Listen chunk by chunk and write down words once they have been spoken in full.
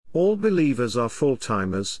All believers are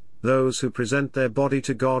full-timers, those who present their body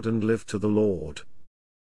to God and live to the Lord.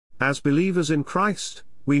 As believers in Christ,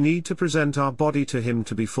 we need to present our body to Him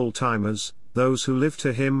to be full-timers, those who live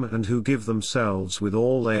to Him and who give themselves with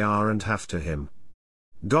all they are and have to Him.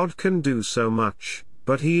 God can do so much,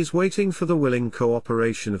 but He is waiting for the willing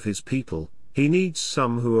cooperation of His people. He needs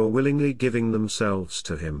some who are willingly giving themselves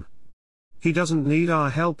to Him. He doesn't need our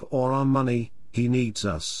help or our money, He needs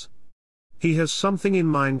us. He has something in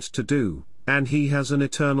mind to do, and He has an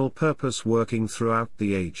eternal purpose working throughout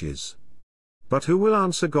the ages. But who will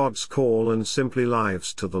answer God's call and simply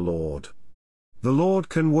lives to the Lord? The Lord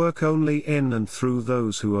can work only in and through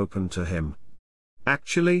those who open to Him.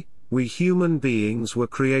 Actually, we human beings were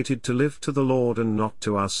created to live to the Lord and not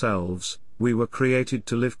to ourselves. We were created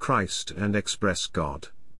to live Christ and express God.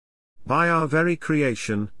 By our very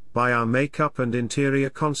creation, by our makeup and interior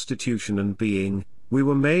constitution and being, we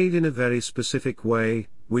were made in a very specific way.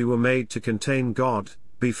 We were made to contain God,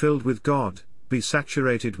 be filled with God, be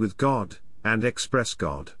saturated with God, and express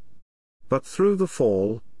God. But through the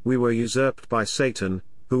fall, we were usurped by Satan,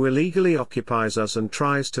 who illegally occupies us and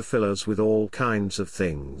tries to fill us with all kinds of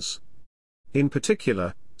things. In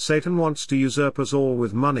particular, Satan wants to usurp us all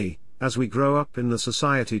with money. As we grow up in the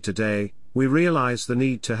society today, we realize the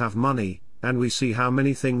need to have money, and we see how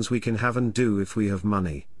many things we can have and do if we have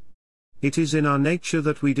money. It is in our nature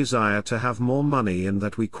that we desire to have more money and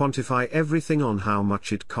that we quantify everything on how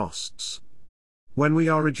much it costs. When we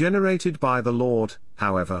are regenerated by the Lord,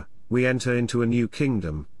 however, we enter into a new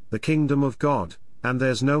kingdom, the kingdom of God, and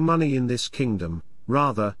there's no money in this kingdom.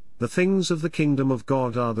 Rather, the things of the kingdom of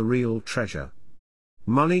God are the real treasure.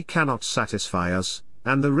 Money cannot satisfy us,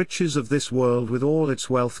 and the riches of this world with all its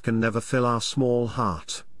wealth can never fill our small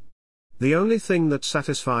heart. The only thing that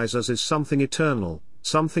satisfies us is something eternal,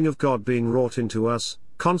 something of God being wrought into us,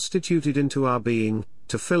 constituted into our being,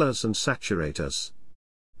 to fill us and saturate us.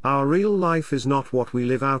 Our real life is not what we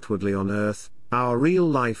live outwardly on earth. Our real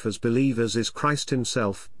life as believers is Christ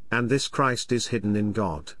Himself, and this Christ is hidden in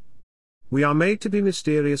God. We are made to be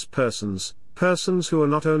mysterious persons who are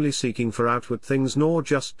not only seeking for outward things nor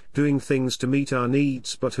just doing things to meet our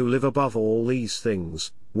needs but who live above all these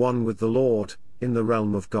things, one with the Lord, in the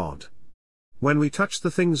realm of God. When we touch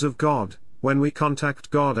the things of God, when we contact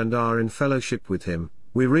God and are in fellowship with Him,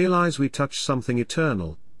 we realize we touch something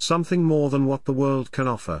eternal, something more than what the world can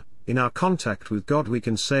offer. In our contact with God we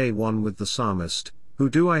can say one with the psalmist, "Who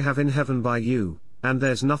do I have in heaven by you, and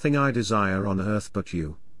there's nothing I desire on earth but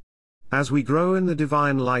you." As we grow in the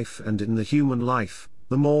divine life and in the human life,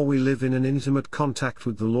 the more we live in an intimate contact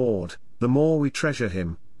with the Lord, the more we treasure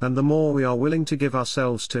Him, and the more we are willing to give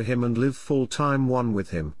ourselves to Him and live full-time one with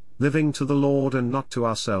Him, living to the Lord and not to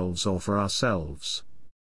ourselves or for ourselves.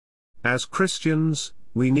 As Christians,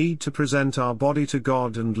 we need to present our body to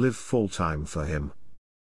God and live full-time for Him.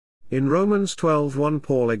 In Romans 12:1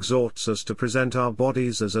 Paul exhorts us to present our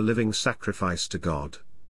bodies as a living sacrifice to God.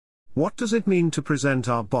 What does it mean to present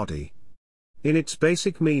our body? In its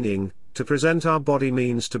basic meaning, to present our body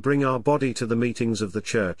means to bring our body to the meetings of the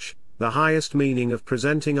church. The highest meaning of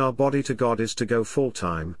presenting our body to God is to go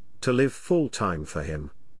full-time, to live full-time for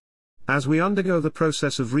Him. As we undergo the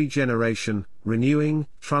process of regeneration, renewing,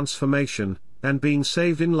 transformation, and being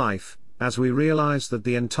saved in life, as we realize that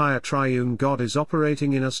the entire triune God is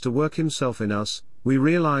operating in us to work Himself in us, we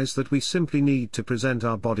realize that we simply need to present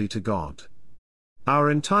our body to God.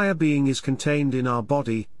 Our entire being is contained in our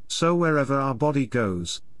body, so wherever our body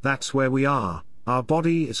goes, that's where we are. Our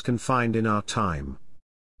body is confined in our time.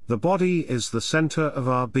 The body is the center of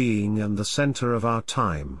our being and the center of our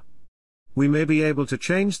time. We may be able to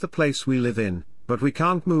change the place we live in, but we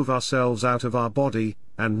can't move ourselves out of our body,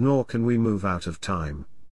 and nor can we move out of time.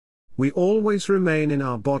 We always remain in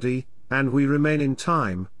our body, and we remain in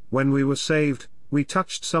time. When we were saved, we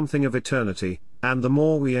touched something of eternity, and the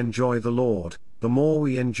more we enjoy the Lord, the more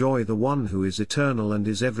we enjoy the one who is eternal and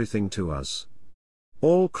is everything to us.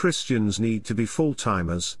 All Christians need to be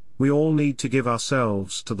full-timers. We all need to give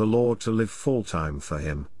ourselves to the Lord to live full-time for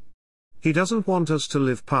Him. He doesn't want us to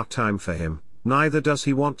live part-time for Him, neither does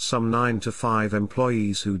He want some 9-to-5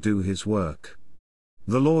 employees who do His work.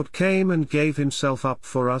 The Lord came and gave Himself up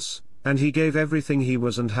for us, and He gave everything He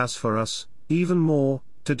was and has for us. Even more,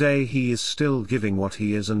 today He is still giving what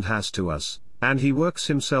He is and has to us, and He works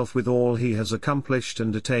Himself with all He has accomplished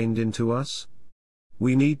and attained into us.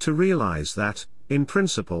 We need to realize that, in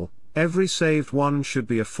principle, every saved one should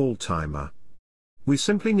be a full-timer. We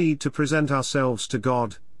simply need to present ourselves to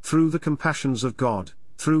God, through the compassions of God,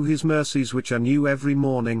 through His mercies which are new every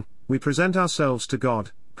morning. We present ourselves to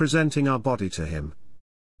God, presenting our body to Him.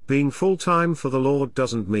 Being full-time for the Lord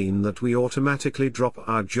doesn't mean that we automatically drop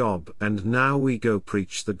our job and now we go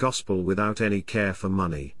preach the gospel without any care for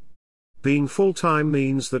money. Being full-time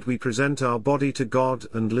means that we present our body to God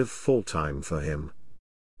and live full-time for Him.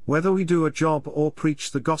 Whether we do a job or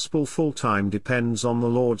preach the gospel full-time depends on the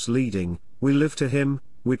Lord's leading. We live to Him,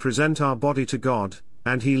 we present our body to God,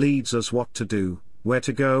 and He leads us what to do, where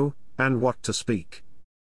to go, and what to speak.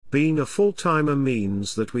 Being a full-timer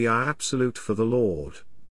means that we are absolute for the Lord.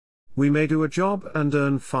 We may do a job and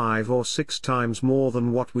earn 5 or 6 times more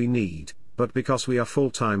than what we need, but because we are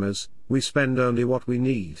full-timers, we spend only what we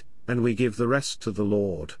need, and we give the rest to the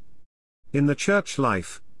Lord. In the church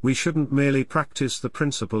life, we shouldn't merely practice the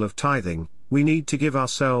principle of tithing, we need to give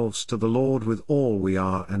ourselves to the Lord with all we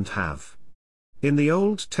are and have. In the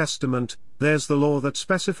Old Testament, there's the law that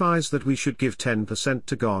specifies that we should give 10%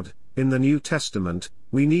 to God. In the New Testament,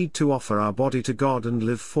 we need to offer our body to God and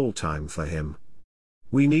live full-time for Him.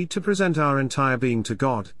 We need to present our entire being to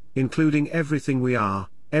God, including everything we are,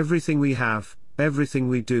 everything we have, everything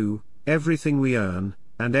we do, everything we earn,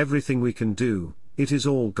 and everything we can do. It is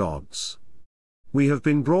all God's. We have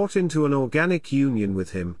been brought into an organic union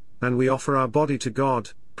with Him, and we offer our body to God,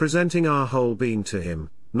 presenting our whole being to Him,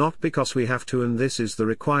 not because we have to and this is the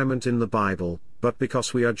requirement in the Bible, but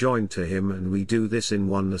because we are joined to Him and we do this in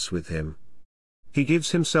oneness with Him. He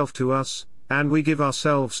gives Himself to us, and we give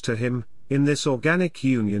ourselves to Him. In this organic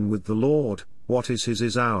union with the Lord, what is His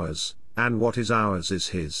is ours, and what is ours is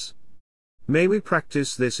His. May we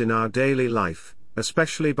practice this in our daily life,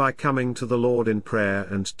 especially by coming to the Lord in prayer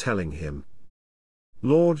and telling Him,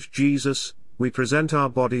 Lord Jesus, we present our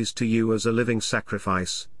bodies to You as a living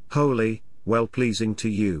sacrifice, holy, well-pleasing to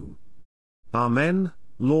You. Amen.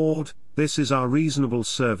 Lord, this is our reasonable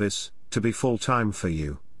service, to be full-time for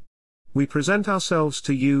You. We present ourselves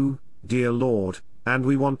to You, dear Lord, and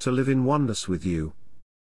we want to live in oneness with You.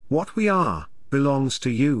 What we are, belongs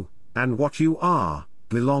to You, and what You are,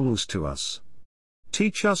 belongs to us.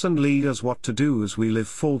 Teach us and lead us what to do as we live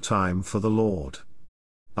full-time for the Lord.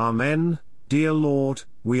 Amen. Dear Lord,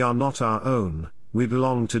 we are not our own, we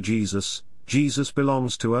belong to Jesus, Jesus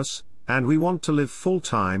belongs to us, and we want to live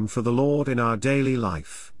full-time for the Lord in our daily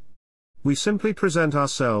life. We simply present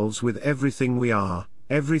ourselves with everything we are,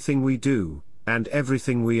 everything we do, and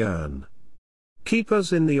everything we earn. Keep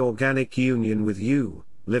us in the organic union with You,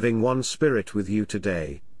 living one spirit with You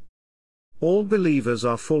today. All believers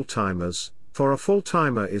are full-timers, for a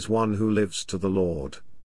full-timer is one who lives to the Lord.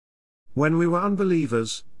 When we were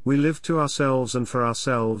unbelievers, we lived to ourselves and for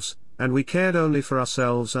ourselves, and we cared only for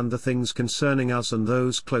ourselves and the things concerning us and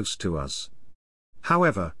those close to us.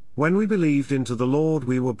 However, when we believed into the Lord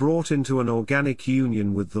we were brought into an organic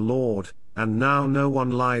union with the Lord, and now no one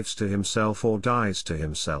lives to himself or dies to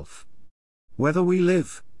himself. Whether we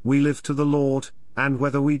live to the Lord, and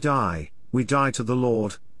whether we die to the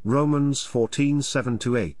Lord, Romans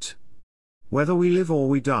 14:7-8. Whether we live or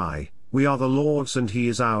we die, we are the Lord's and He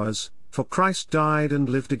is ours, for Christ died and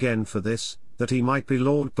lived again for this, that He might be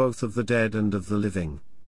Lord both of the dead and of the living.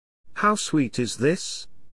 How sweet is this?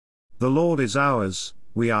 The Lord is ours,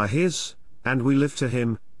 we are His, and we live to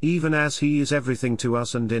Him, even as He is everything to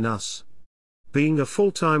us and in us. Being a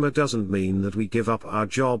full-timer doesn't mean that we give up our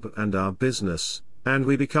job and our business, and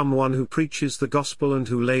we become one who preaches the gospel and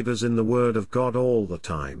who labors in the Word of God all the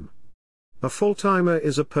time. A full-timer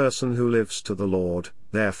is a person who lives to the Lord,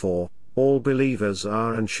 therefore, all believers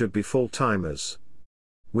are and should be full-timers.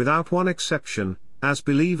 Without one exception, as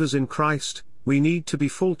believers in Christ, we need to be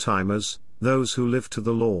full-timers, those who live to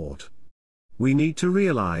the Lord. We need to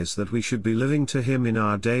realize that we should be living to Him in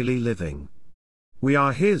our daily living. We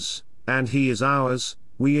are His, and He is ours,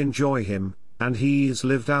 we enjoy Him, and He is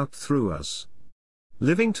lived out through us.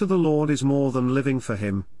 Living to the Lord is more than living for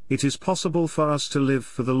Him. It is possible for us to live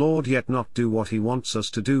for the Lord yet not do what He wants us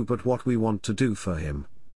to do but what we want to do for Him.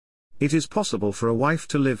 It is possible for a wife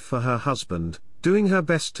to live for her husband, doing her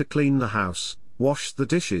best to clean the house, wash the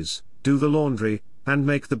dishes, do the laundry, and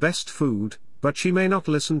make the best food, but she may not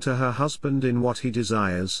listen to her husband in what he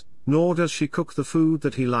desires, nor does she cook the food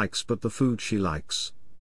that he likes but the food she likes.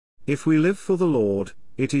 If we live for the Lord,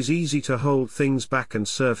 it is easy to hold things back and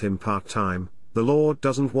serve Him part-time. The Lord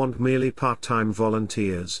doesn't want merely part-time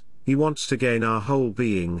volunteers, He wants to gain our whole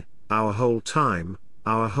being, our whole time,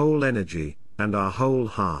 our whole energy, and our whole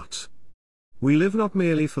heart. We live not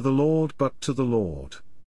merely for the Lord but to the Lord.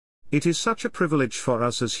 It is such a privilege for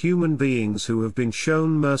us as human beings who have been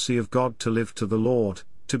shown mercy of God to live to the Lord,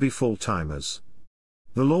 to be full-timers.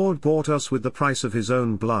 The Lord bought us with the price of His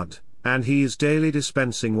own blood, and He is daily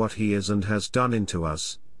dispensing what He is and has done into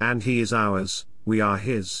us, and He is ours, we are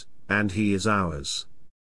His, and He is ours.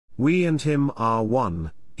 We and Him are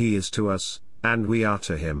one. He is to us, and we are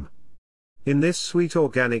to Him. In this sweet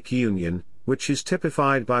organic union, which is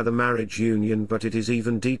typified by the marriage union but it is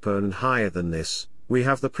even deeper and higher than this, we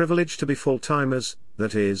have the privilege to be full-timers,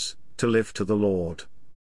 that is, to live to the Lord.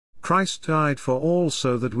 Christ died for all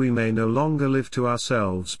so that we may no longer live to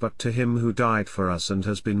ourselves but to Him who died for us and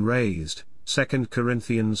has been raised, 2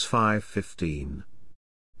 Corinthians 5:15.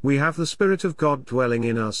 We have the Spirit of God dwelling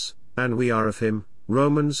in us, and we are of Him,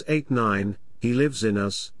 Romans 8:9, He lives in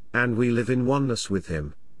us, and we live in oneness with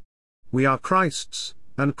Him. We are Christ's,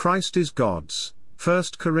 and Christ is God's,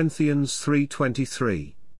 1 Corinthians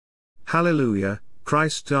 3:23. Hallelujah,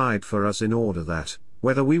 Christ died for us in order that,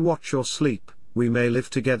 whether we watch or sleep, we may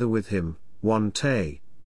live together with Him, 1 Tim.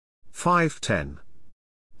 5:10.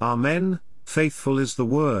 Amen. Faithful is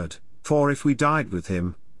the word, for if we died with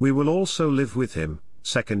Him, we will also live with Him,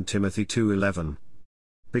 2 Timothy 2:11.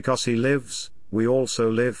 Because He lives, we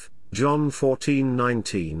also live, John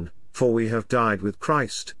 14:19, for we have died with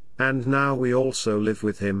Christ, and now we also live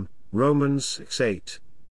with Him, Romans 6:8.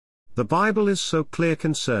 The Bible is so clear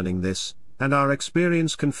concerning this, and our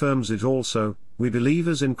experience confirms it also. We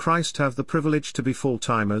believers in Christ have the privilege to be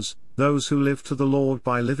full-timers, those who live to the Lord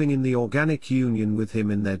by living in the organic union with Him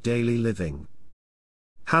in their daily living.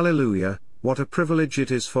 Hallelujah, what a privilege it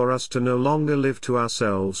is for us to no longer live to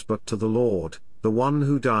ourselves but to the Lord, the one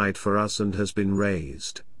who died for us and has been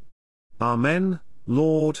raised. Amen.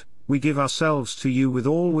 Lord, we give ourselves to You with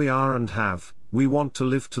all we are and have. We want to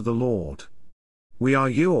live to the Lord. We are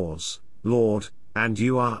Yours, Lord, and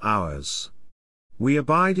You are ours. We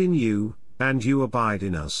abide in You, and You abide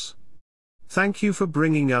in us. Thank You for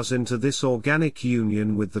bringing us into this organic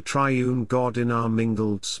union with the triune God in our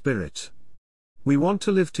mingled spirit. We want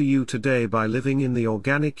to live to You today by living in the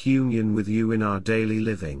organic union with You in our daily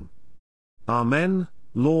living. Amen.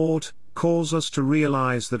 Lord, cause us to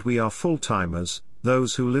realize that we are full-timers,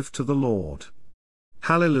 those who live to the Lord.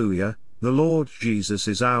 Hallelujah, the Lord Jesus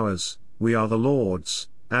is ours, we are the Lord's,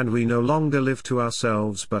 and we no longer live to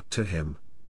ourselves but to Him.